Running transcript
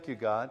Thank you,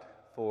 God,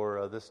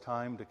 for this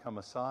time to come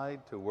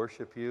aside, to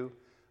worship you,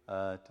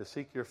 to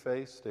seek your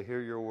face, to hear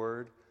your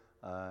word,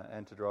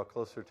 and to draw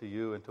closer to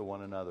you and to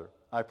one another.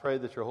 I pray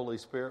that your Holy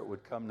Spirit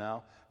would come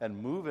now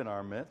and move in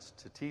our midst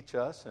to teach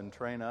us and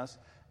train us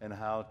in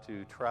how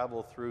to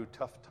travel through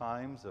tough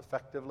times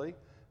effectively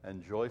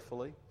and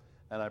joyfully.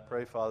 And I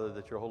pray, Father,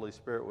 that your Holy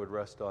Spirit would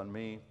rest on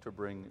me to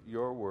bring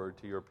your word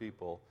to your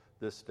people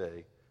this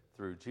day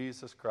through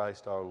Jesus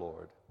Christ our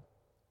Lord.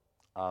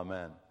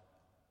 Amen.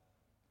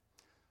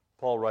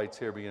 Paul writes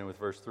here, beginning with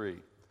verse 3,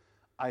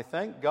 I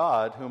thank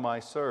God whom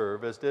I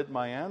serve, as did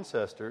my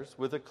ancestors,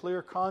 with a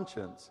clear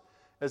conscience,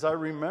 as I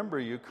remember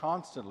you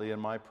constantly in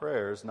my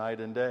prayers night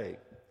and day.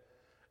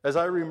 As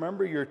I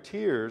remember your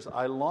tears,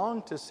 I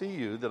long to see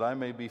you, that I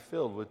may be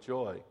filled with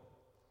joy.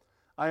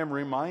 I am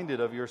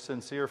reminded of your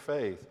sincere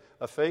faith,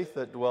 a faith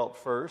that dwelt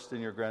first in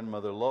your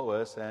grandmother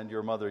Lois and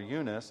your mother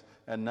Eunice,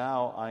 and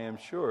now, I am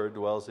sure,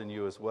 dwells in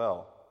you as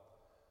well.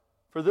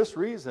 For this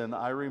reason,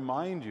 I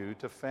remind you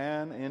to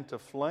fan into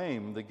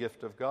flame the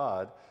gift of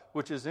God,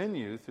 which is in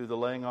you through the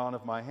laying on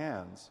of my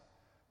hands.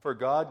 For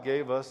God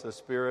gave us a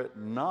spirit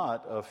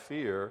not of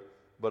fear,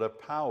 but of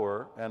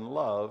power and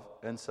love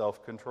and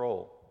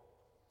self-control.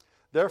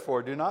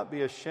 Therefore, do not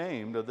be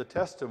ashamed of the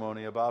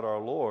testimony about our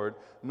Lord,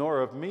 nor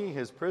of me,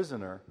 his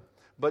prisoner,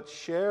 but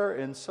share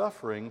in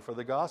suffering for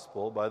the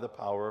gospel by the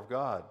power of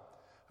God,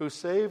 who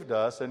saved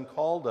us and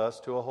called us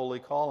to a holy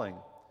calling,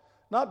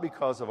 not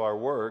because of our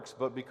works,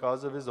 but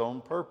because of his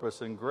own purpose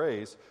and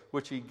grace,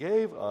 which he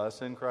gave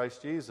us in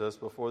Christ Jesus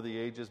before the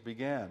ages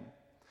began,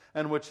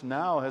 and which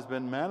now has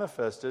been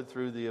manifested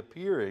through the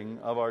appearing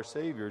of our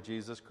Savior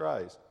Jesus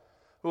Christ,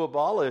 who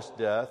abolished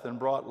death and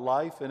brought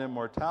life and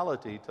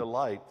immortality to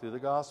light through the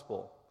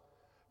gospel,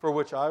 for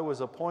which I was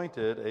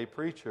appointed a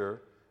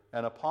preacher,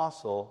 an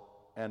apostle,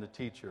 and a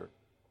teacher,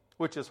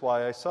 which is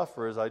why I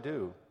suffer as I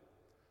do.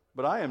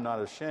 But I am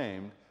not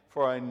ashamed,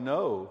 for I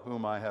know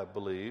whom I have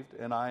believed,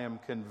 and I am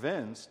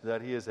convinced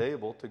that he is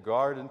able to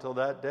guard until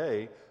that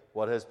day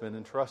what has been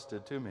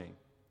entrusted to me.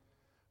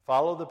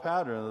 Follow the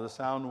pattern of the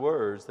sound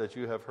words that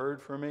you have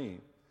heard from me,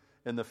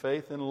 in the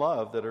faith and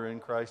love that are in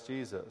Christ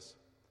Jesus.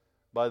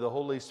 By the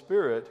Holy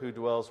Spirit who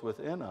dwells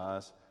within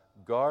us,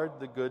 guard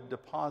the good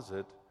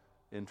deposit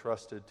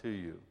entrusted to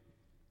you.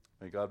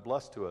 May God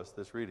bless to us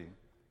this reading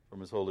from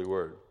his holy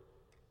word.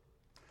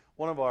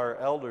 One of our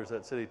elders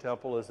at City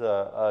Temple is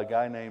a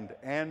guy named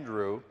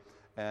Andrew,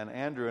 and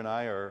Andrew and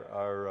I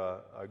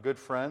are good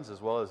friends,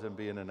 as well as him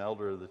being an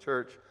elder of the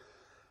church.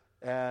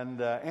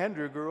 And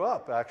Andrew grew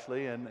up,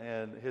 actually,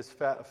 and his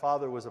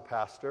father was a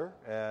pastor,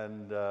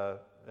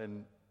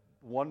 and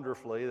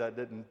wonderfully, that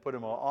didn't put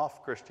him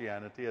off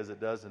Christianity, as it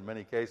does in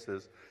many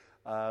cases.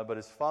 But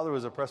his father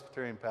was a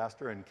Presbyterian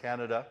pastor in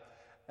Canada.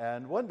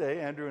 And one day,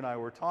 Andrew and I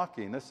were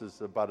talking, this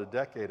is about a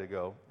decade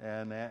ago,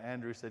 and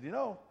Andrew said, you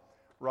know,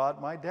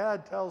 Rod, my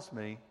dad tells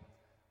me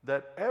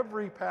that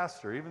every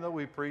pastor, even though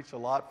we preach a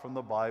lot from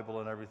the Bible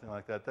and everything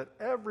like that, that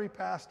every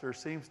pastor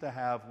seems to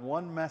have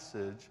one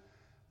message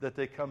that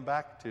they come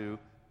back to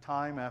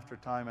time after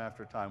time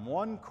after time,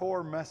 one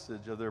core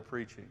message of their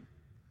preaching.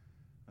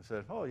 I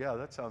said, oh yeah,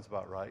 that sounds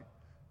about right.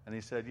 And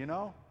he said, you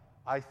know,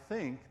 I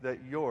think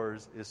that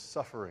yours is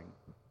suffering.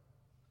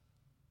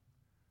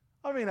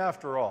 I mean,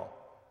 after all,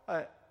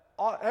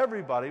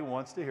 everybody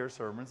wants to hear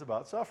sermons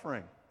about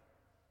suffering.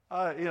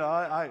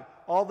 I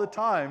all the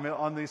time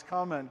on these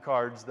comment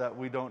cards that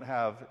we don't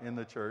have in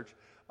the church,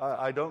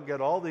 I don't get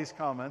all these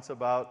comments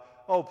about,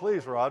 oh,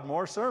 please, Rod,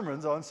 more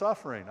sermons on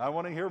suffering. I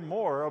want to hear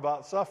more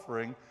about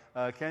suffering.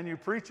 Can you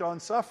preach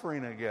on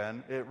suffering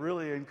again? It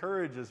really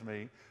encourages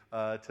me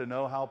to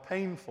know how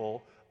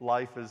painful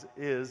life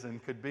is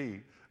and could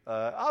be.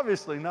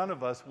 Obviously, none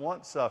of us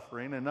want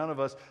suffering, and none of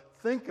us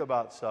think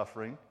about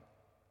suffering.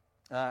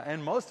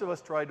 And most of us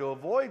try to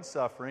avoid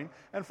suffering,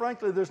 and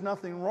frankly, there's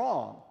nothing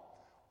wrong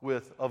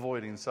with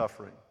avoiding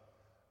suffering.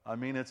 I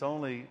mean, it's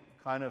only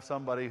kind of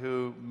somebody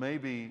who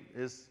maybe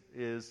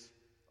is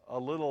a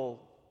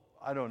little,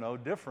 I don't know,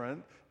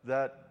 different,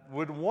 that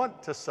would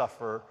want to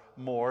suffer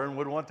more and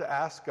would want to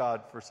ask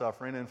God for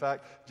suffering. In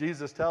fact,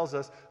 Jesus tells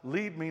us,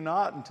 lead me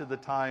not into the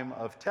time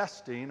of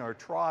testing or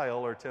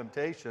trial or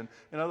temptation.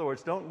 In other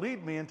words, don't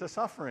lead me into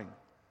suffering.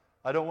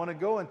 I don't want to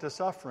go into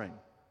suffering.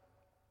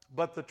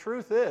 But the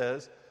truth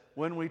is,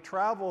 when we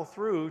travel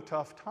through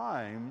tough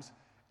times,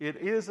 it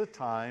is a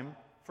time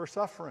for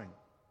suffering.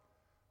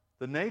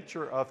 The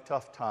nature of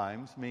tough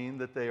times mean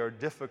that they are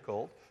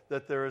difficult,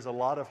 that there is a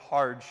lot of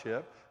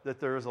hardship, that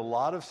there is a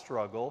lot of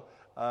struggle,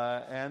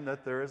 and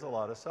that there is a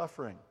lot of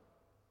suffering.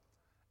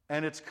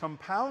 And it's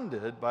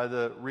compounded by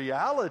the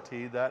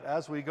reality that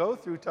as we go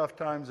through tough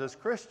times as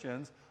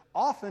Christians,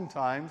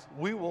 oftentimes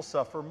we will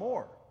suffer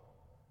more.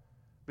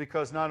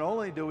 Because not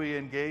only do we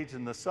engage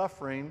in the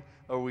suffering,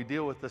 or we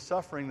deal with the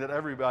suffering that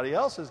everybody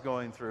else is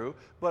going through,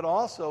 but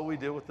also we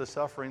deal with the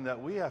suffering that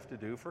we have to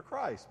do for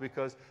Christ.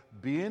 Because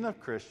being a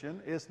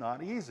Christian is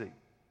not easy.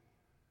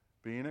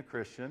 Being a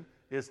Christian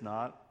is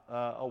not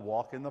a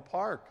walk in the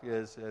park,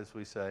 as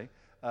we say.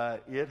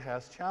 It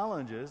has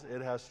challenges,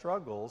 it has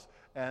struggles,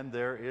 and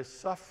there is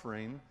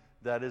suffering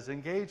that is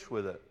engaged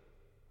with it.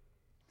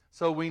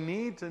 So we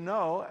need to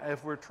know,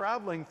 if we're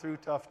traveling through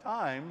tough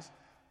times,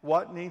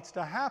 what needs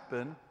to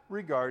happen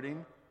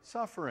regarding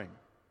suffering.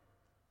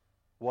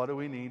 What do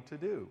we need to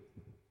do?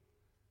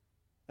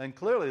 And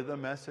clearly the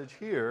message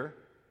here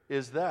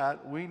is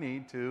that we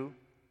need to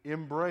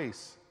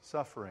embrace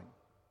suffering.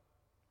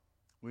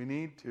 We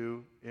need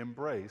to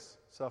embrace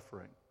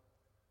suffering.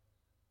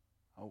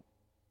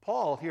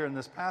 Paul here in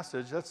this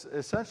passage, that's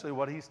essentially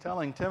what he's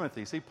telling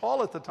Timothy. See,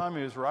 Paul at the time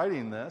he was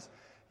writing this,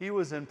 he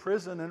was in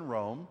prison in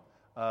Rome,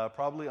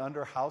 probably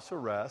under house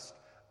arrest.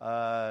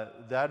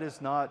 That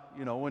is not,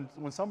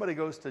 when somebody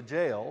goes to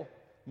jail,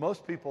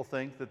 most people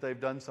think that they've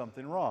done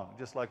something wrong.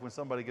 Just like when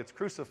somebody gets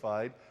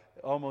crucified,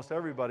 almost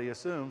everybody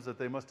assumes that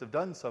they must have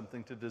done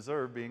something to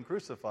deserve being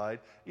crucified,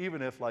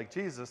 even if, like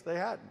Jesus, they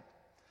hadn't.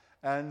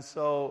 And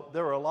so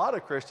there were a lot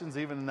of Christians,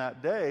 even in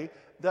that day,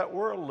 that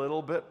were a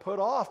little bit put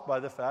off by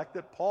the fact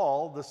that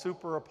Paul, the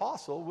super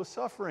apostle, was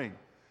suffering,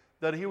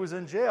 that he was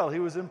in jail, he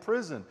was in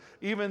prison.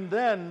 Even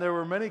then, there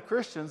were many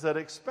Christians that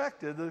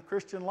expected that the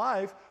Christian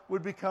life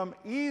would become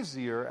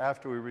easier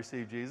after we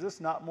received Jesus,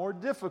 not more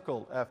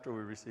difficult after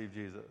we received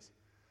Jesus.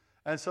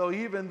 And so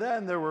even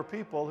then, there were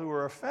people who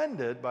were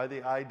offended by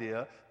the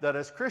idea that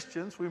as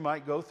Christians, we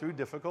might go through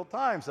difficult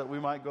times, that we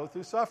might go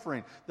through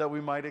suffering, that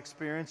we might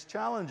experience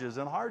challenges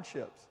and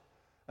hardships.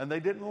 And they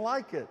didn't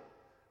like it.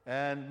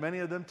 And many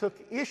of them took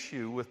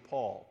issue with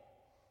Paul.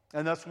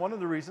 And that's one of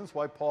the reasons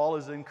why Paul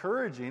is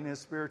encouraging his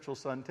spiritual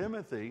son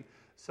Timothy,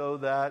 so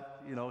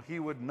that, he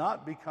would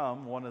not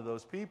become one of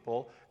those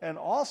people, and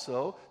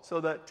also so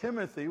that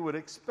Timothy would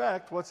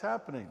expect what's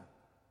happening.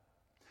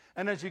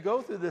 And as you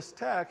go through this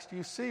text,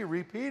 you see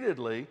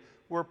repeatedly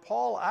where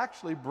Paul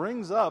actually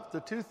brings up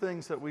the two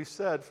things that we've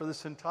said for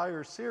this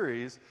entire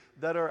series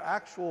that are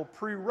actual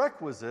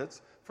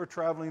prerequisites for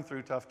traveling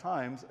through tough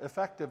times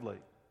effectively.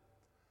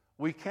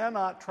 We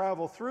cannot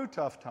travel through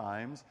tough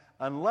times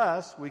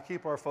unless we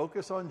keep our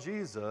focus on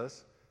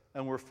Jesus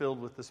and we're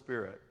filled with the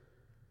Spirit.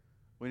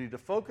 We need to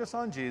focus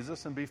on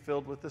Jesus and be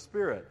filled with the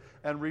Spirit.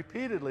 And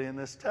repeatedly in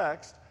this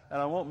text,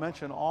 and I won't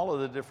mention all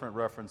of the different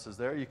references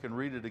there, you can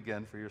read it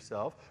again for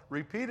yourself.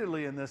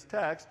 Repeatedly in this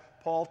text,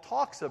 Paul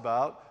talks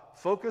about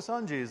focus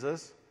on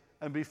Jesus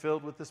and be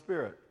filled with the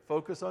Spirit.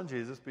 Focus on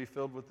Jesus, be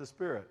filled with the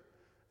Spirit.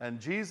 And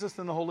Jesus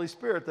and the Holy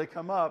Spirit, they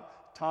come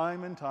up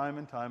time and time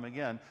and time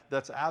again.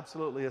 That's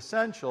absolutely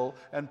essential,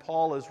 and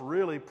Paul is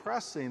really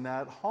pressing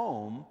that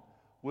home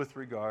with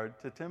regard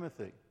to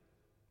Timothy.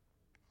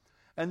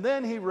 And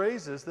then he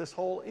raises this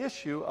whole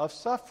issue of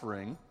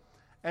suffering,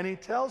 and he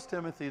tells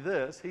Timothy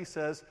this. He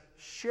says,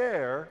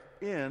 share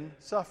in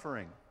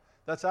suffering.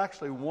 That's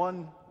actually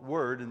one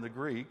word in the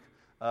Greek,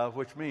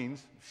 which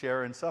means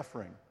share in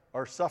suffering,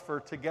 or suffer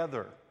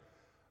together.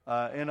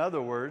 In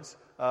other words,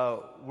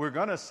 we're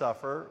going to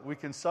suffer. We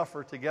can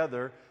suffer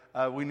together.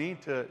 We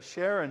need to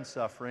share in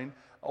suffering,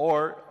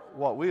 or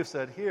what we have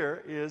said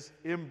here is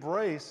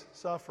embrace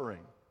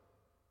suffering.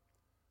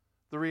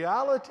 The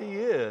reality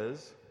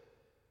is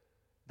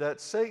that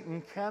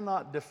Satan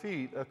cannot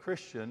defeat a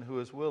Christian who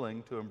is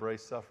willing to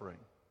embrace suffering.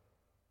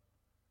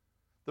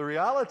 The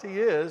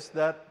reality is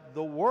that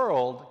the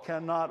world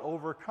cannot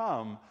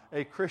overcome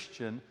a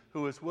Christian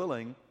who is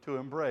willing to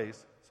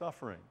embrace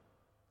suffering.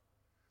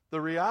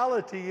 The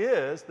reality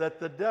is that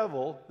the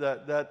devil,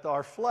 that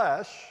our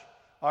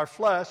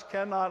flesh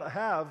cannot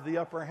have the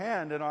upper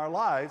hand in our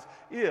lives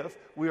if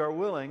we are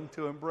willing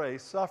to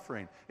embrace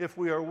suffering, if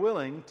we are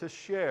willing to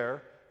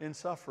share in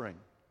suffering.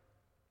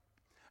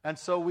 And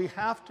so we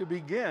have to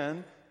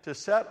begin to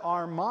set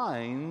our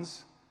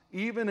minds,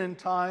 even in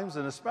times,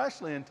 and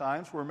especially in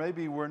times where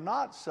maybe we're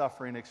not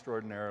suffering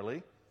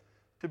extraordinarily,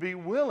 to be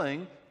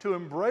willing to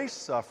embrace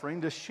suffering,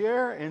 to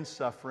share in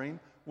suffering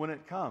when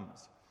it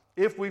comes.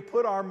 If we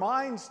put our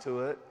minds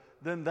to it,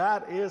 then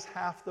that is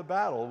half the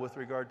battle with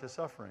regard to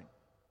suffering.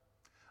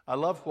 I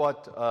love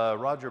what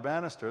Roger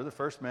Bannister, the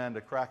first man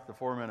to crack the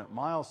 4-minute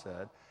mile,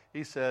 said.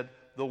 He said,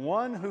 the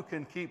one who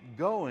can keep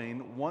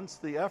going once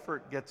the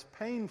effort gets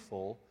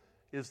painful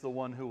is the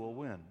one who will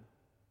win.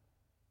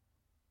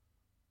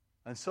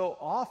 And so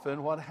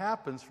often what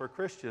happens for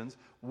Christians,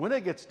 when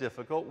it gets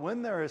difficult,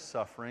 when there is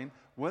suffering,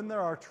 when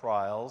there are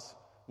trials,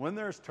 when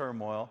there's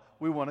turmoil,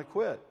 we want to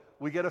quit.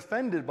 We get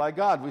offended by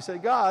God. We say,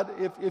 God,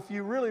 if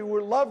you really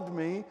loved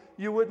me,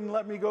 you wouldn't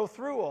let me go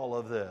through all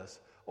of this.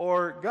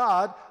 Or,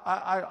 God,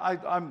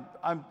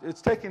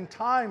 it's taken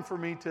time for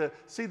me to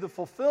see the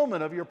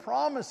fulfillment of your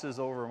promises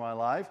over my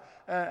life,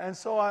 and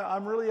so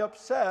I'm really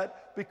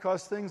upset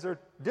because things are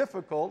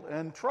difficult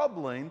and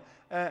troubling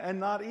and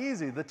not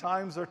easy. The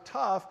times are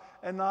tough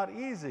and not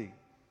easy.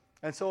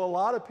 And so a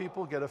lot of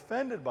people get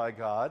offended by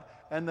God,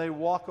 and they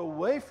walk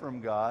away from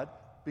God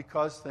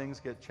because things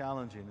get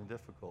challenging and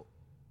difficult.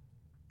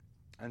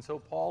 And so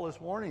Paul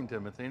is warning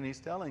Timothy, and he's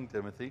telling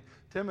Timothy,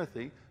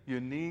 Timothy, you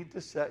need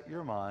to set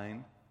your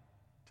mind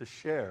to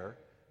share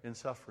in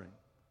suffering.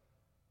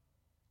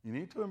 You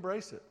need to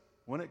embrace it.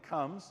 When it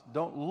comes,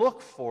 don't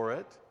look for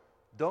it.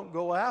 Don't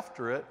go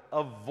after it.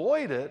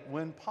 Avoid it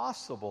when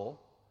possible.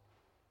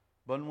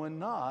 But when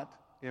not,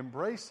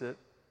 embrace it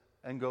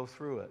and go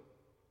through it.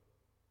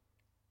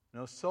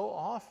 So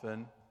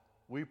often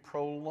we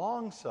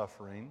prolong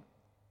suffering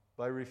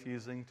by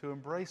refusing to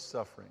embrace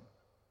suffering.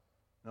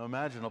 Now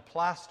imagine a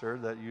plaster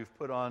that you've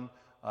put on,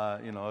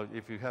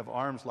 if you have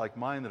arms like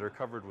mine that are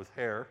covered with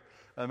hair,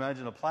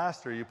 imagine a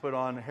plaster you put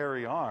on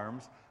hairy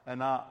arms,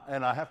 and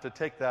I have to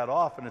take that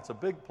off, and it's a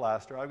big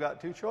plaster. I've got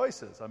two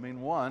choices.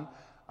 One,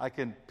 I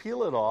can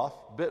peel it off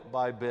bit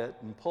by bit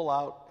and pull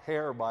out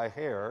hair by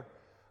hair,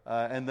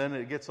 and then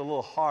it gets a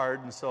little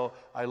hard, and so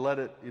I let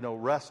it,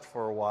 rest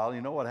for a while.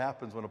 You know what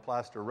happens when a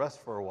plaster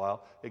rests for a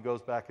while? It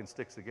goes back and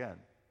sticks again.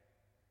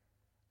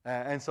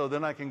 And so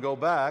then I can go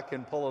back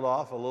and pull it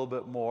off a little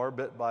bit more,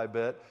 bit by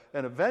bit,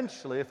 and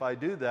eventually, if I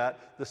do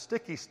that, the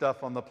sticky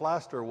stuff on the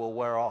plaster will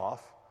wear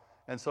off,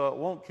 and so it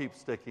won't keep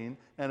sticking,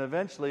 and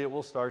eventually it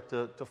will start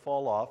to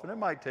fall off, and it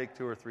might take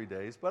 2 or 3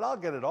 days, but I'll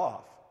get it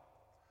off.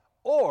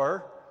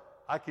 Or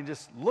I can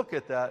just look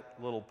at that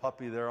little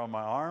puppy there on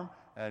my arm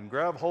and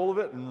grab hold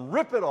of it and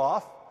rip it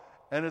off,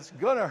 and it's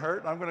going to hurt,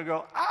 and I'm going to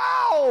go,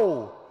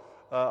 ow!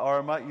 Or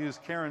I might use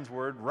Karen's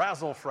word,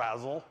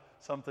 razzle-frazzle,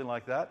 something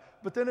like that.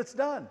 But then it's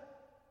done.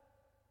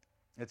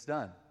 It's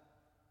done.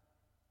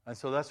 And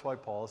so that's why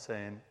Paul is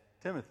saying,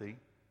 Timothy,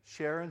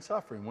 share in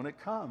suffering. When it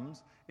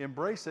comes,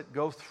 embrace it,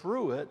 go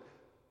through it,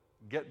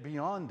 get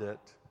beyond it,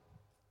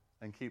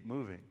 and keep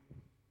moving.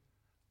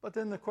 But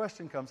then the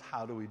question comes,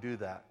 how do we do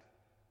that?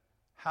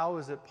 How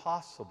is it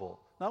possible?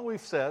 Now,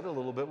 we've said a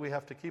little bit, we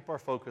have to keep our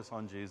focus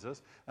on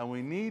Jesus, and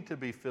we need to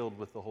be filled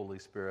with the Holy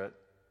Spirit.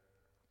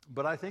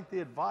 But I think the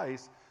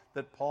advice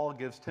that Paul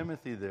gives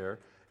Timothy there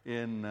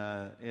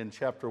in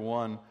chapter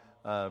 1,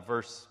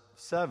 verse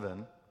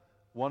 7,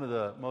 one of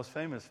the most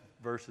famous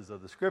verses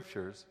of the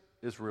Scriptures,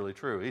 is really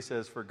true. He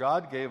says, "For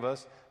God gave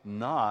us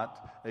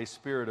not a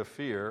spirit of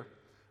fear,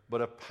 but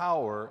of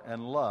power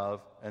and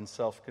love and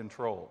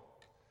self-control."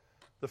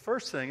 The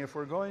first thing, if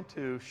we're going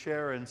to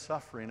share in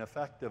suffering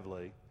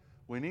effectively,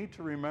 we need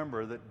to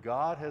remember that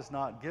God has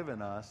not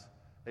given us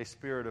a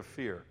spirit of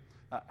fear.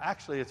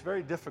 Actually, it's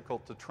very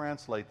difficult to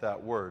translate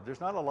that word. There's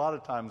not a lot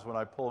of times when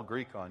I pull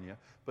Greek on you,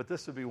 but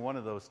this would be one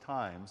of those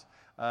times.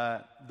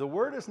 The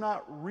word is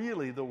not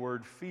really the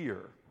word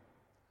fear.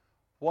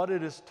 What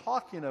it is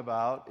talking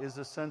about is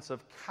a sense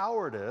of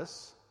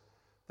cowardice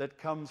that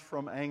comes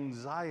from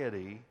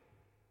anxiety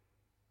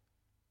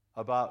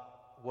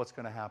about what's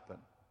going to happen.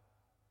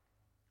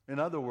 In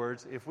other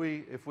words, if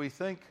we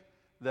think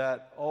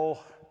that,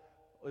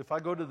 if I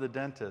go to the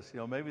dentist,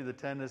 maybe the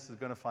dentist is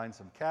going to find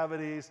some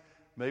cavities,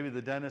 maybe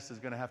the dentist is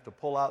going to have to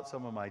pull out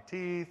some of my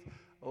teeth,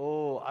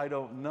 I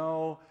don't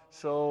know,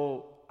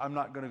 so I'm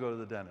not going to go to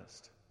the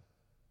dentist.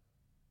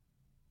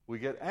 We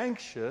get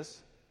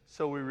anxious,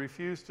 so we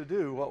refuse to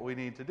do what we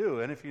need to do.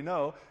 And if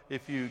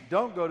you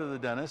don't go to the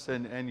dentist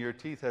and your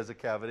teeth has a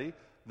cavity,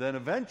 then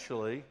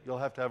eventually you'll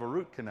have to have a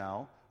root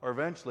canal, or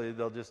eventually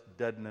they'll just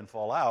deaden and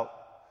fall out.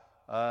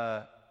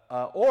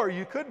 Or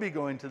you could be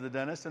going to the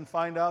dentist and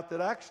find out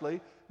that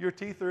actually your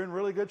teeth are in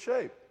really good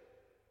shape.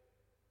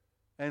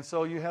 And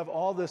so you have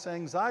all this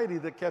anxiety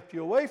that kept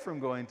you away from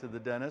going to the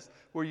dentist,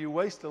 where you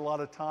waste a lot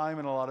of time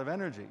and a lot of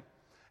energy.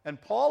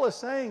 And Paul is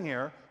saying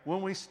here,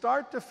 when we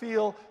start to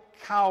feel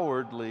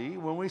cowardly,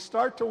 when we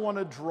start to want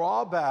to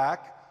draw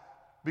back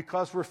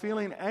because we're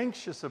feeling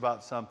anxious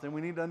about something,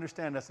 we need to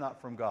understand that's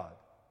not from God.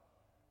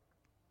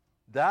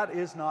 That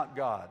is not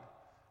God.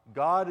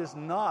 God is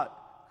not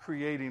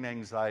creating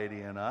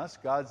anxiety in us.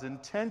 God's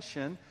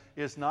intention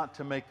is not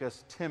to make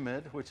us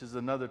timid, which is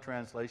another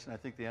translation. I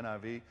think the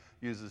NIV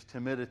uses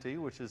timidity,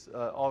 which is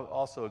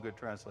also a good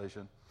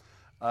translation.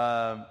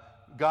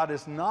 God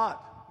is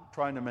not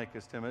trying to make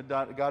us timid.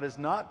 God is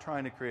not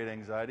trying to create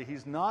anxiety.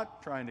 He's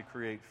not trying to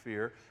create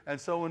fear. And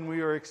so when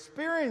we are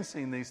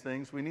experiencing these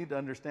things, we need to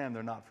understand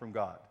they're not from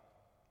God.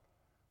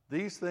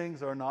 These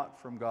things are not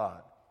from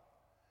God.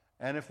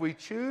 And if we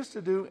choose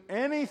to do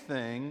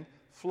anything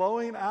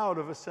flowing out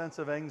of a sense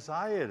of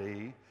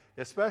anxiety,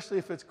 especially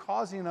if it's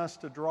causing us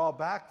to draw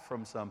back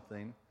from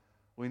something,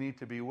 we need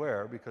to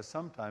beware, because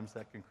sometimes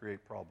that can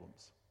create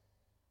problems.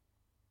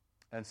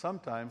 And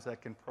sometimes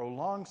that can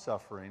prolong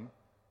suffering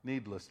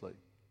needlessly.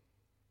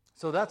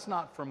 So that's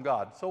not from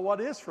God. So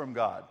what is from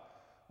God?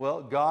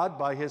 Well, God,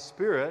 by His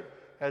Spirit,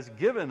 has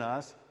given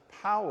us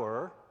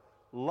power,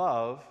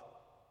 love,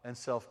 and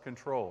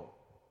self-control.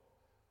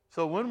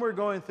 So when we're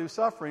going through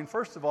suffering,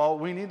 first of all,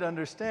 we need to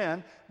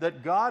understand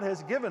that God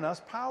has given us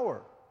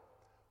power.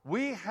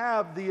 We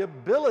have the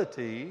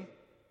ability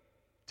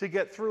to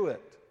get through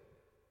it.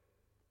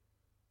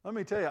 Let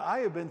me tell you, I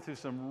have been through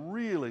some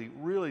really,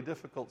 really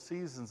difficult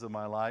seasons of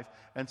my life,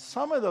 and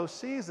some of those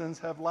seasons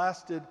have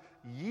lasted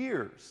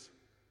years,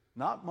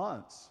 not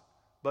months,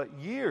 but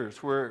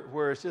years,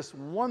 where it's just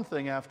one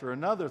thing after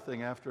another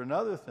thing after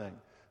another thing.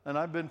 And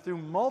I've been through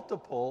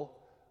multiple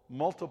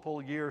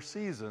year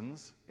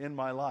seasons in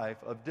my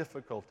life of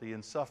difficulty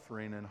and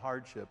suffering and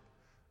hardship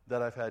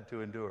that I've had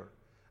to endure.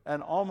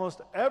 And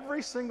almost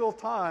every single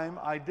time,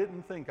 I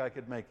didn't think I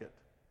could make it.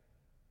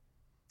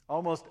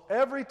 Almost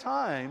every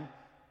time,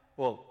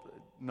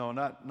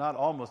 not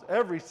almost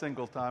every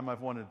single time,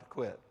 I've wanted to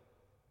quit.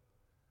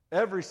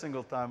 Every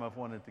single time I've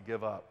wanted to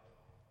give up.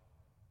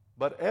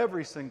 But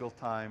every single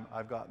time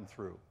I've gotten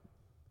through.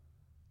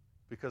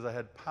 Because I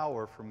had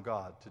power from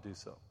God to do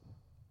so.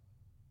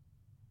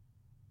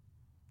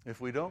 If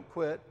we don't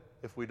quit,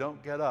 if we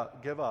don't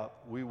give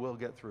up, we will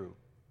get through.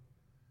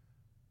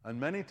 And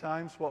many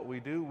times what we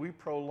do, we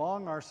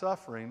prolong our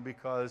suffering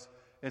because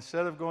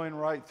instead of going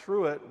right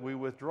through it, we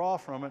withdraw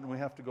from it and we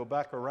have to go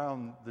back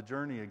around the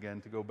journey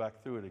again to go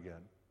back through it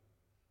again.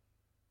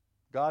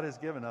 God has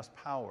given us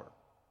power.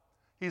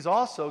 He's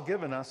also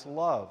given us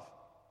love.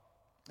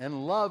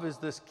 And love is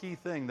this key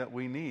thing that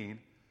we need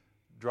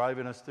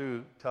driving us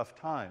through tough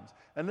times.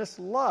 And this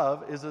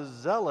love is a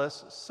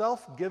zealous,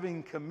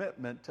 self-giving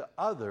commitment to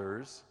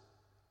others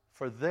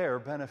for their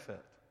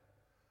benefit.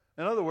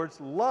 In other words,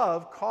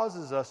 love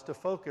causes us to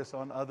focus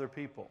on other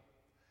people.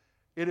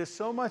 It is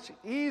so much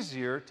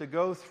easier to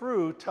go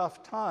through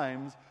tough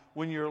times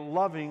when you're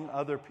loving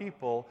other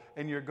people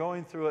and you're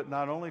going through it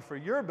not only for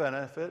your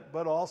benefit,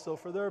 but also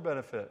for their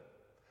benefit.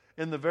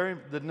 In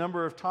the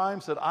number of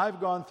times that I've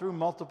gone through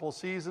multiple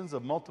seasons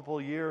of multiple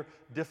year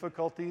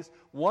difficulties,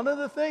 one of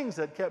the things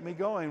that kept me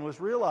going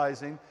was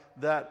realizing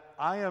that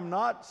I am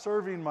not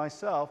serving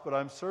myself, but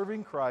I'm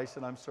serving Christ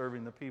and I'm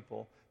serving the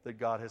people that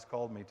God has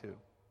called me to.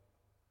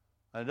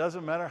 And it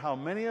doesn't matter how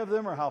many of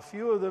them or how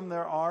few of them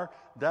there are,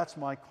 that's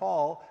my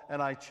call,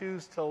 and I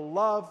choose to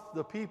love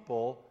the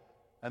people,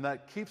 and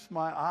that keeps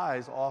my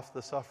eyes off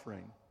the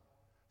suffering.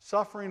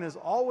 Suffering is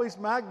always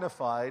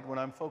magnified when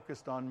I'm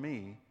focused on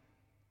me,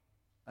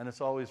 and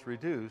it's always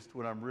reduced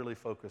when I'm really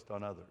focused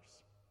on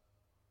others.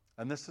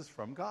 And this is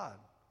from God.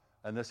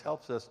 And this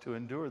helps us to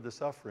endure the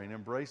suffering,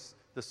 embrace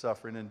the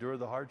suffering, endure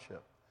the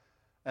hardship.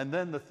 And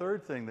then the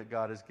third thing that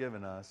God has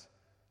given us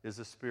is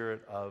a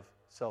spirit of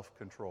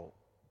self-control.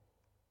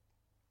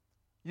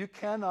 You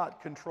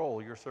cannot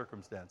control your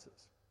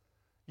circumstances.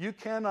 You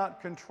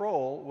cannot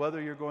control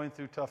whether you're going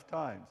through tough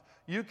times.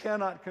 You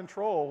cannot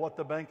control what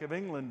the Bank of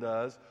England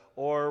does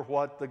or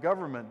what the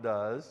government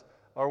does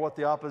or what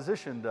the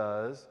opposition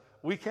does.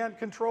 We can't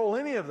control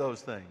any of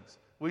those things.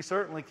 We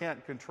certainly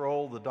can't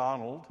control the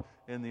Donald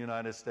in the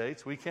United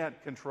States. We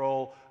can't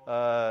control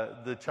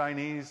the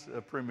Chinese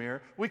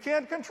premier. We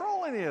can't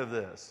control any of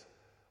this.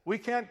 We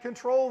can't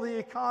control the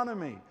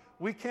economy.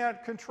 We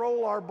can't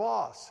control our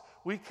boss.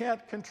 We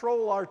can't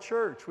control our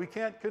church. We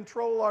can't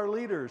control our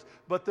leaders.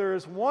 But there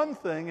is one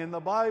thing in the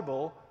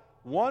Bible,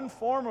 one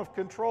form of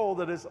control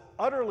that is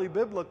utterly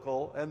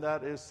biblical, and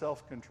that is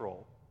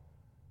self-control.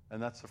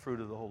 And that's the fruit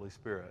of the Holy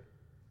Spirit.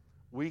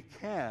 We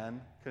can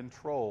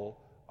control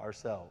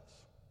ourselves.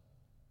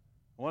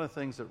 One of the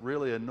things that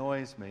really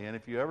annoys me, and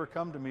if you ever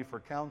come to me for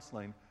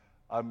counseling,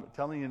 I'm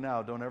telling you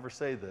now, don't ever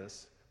say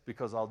this,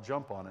 because I'll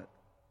jump on it.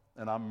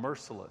 And I'm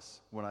merciless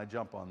when I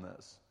jump on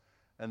this.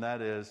 And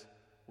that is,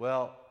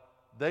 well,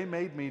 they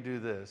made me do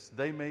this,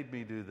 they made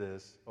me do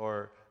this,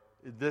 or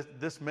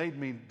this made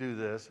me do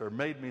this, or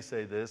made me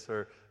say this,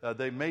 or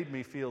they made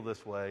me feel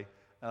this way.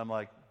 And I'm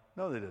like,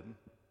 no, they didn't.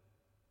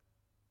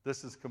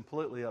 This is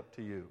completely up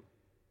to you.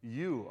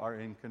 You are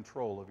in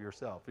control of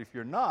yourself. If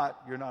you're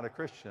not a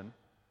Christian,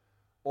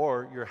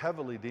 or you're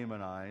heavily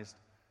demonized,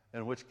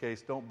 in which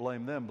case don't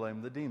blame them,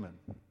 blame the demon.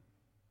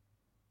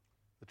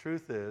 The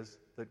truth is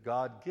that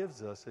God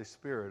gives us a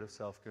spirit of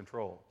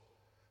self-control.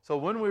 So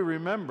when we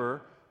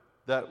remember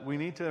that we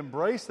need to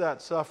embrace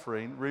that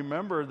suffering,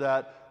 remember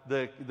that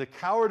the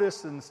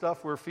cowardice and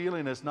stuff we're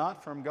feeling is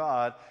not from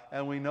God,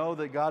 and we know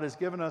that God has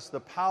given us the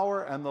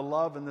power and the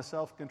love and the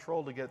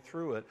self-control to get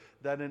through it,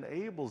 that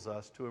enables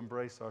us to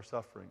embrace our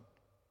suffering.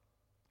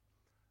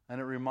 And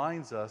it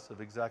reminds us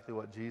of exactly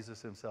what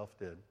Jesus himself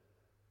did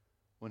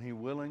when he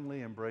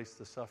willingly embraced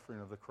the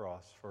suffering of the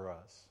cross for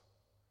us.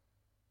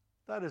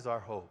 That is our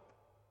hope.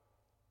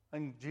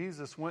 And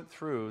Jesus went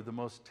through the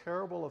most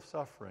terrible of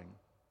suffering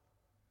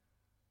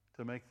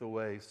to make the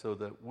way so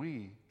that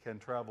we can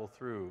travel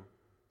through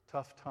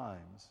tough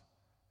times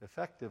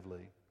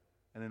effectively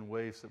and in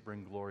ways that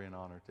bring glory and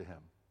honor to him.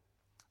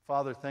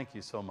 Father, thank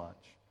you so much.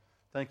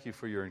 Thank you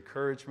for your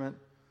encouragement.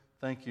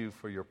 Thank you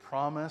for your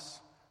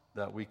promise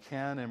that we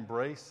can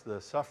embrace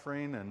the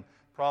suffering and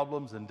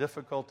problems and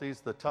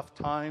difficulties, the tough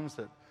times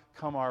that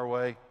come our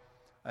way,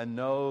 and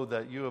know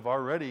that you have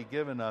already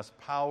given us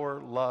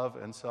power, love,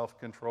 and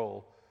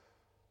self-control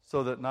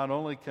so that not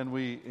only can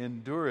we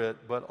endure it,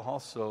 but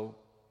also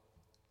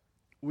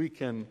we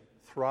can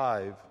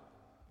thrive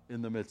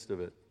in the midst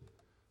of it.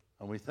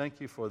 And we thank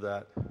you for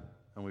that,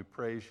 and we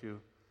praise you,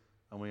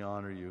 and we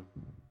honor you.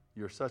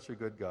 You're such a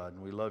good God,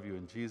 and we love you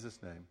in Jesus'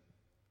 name.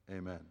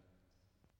 Amen.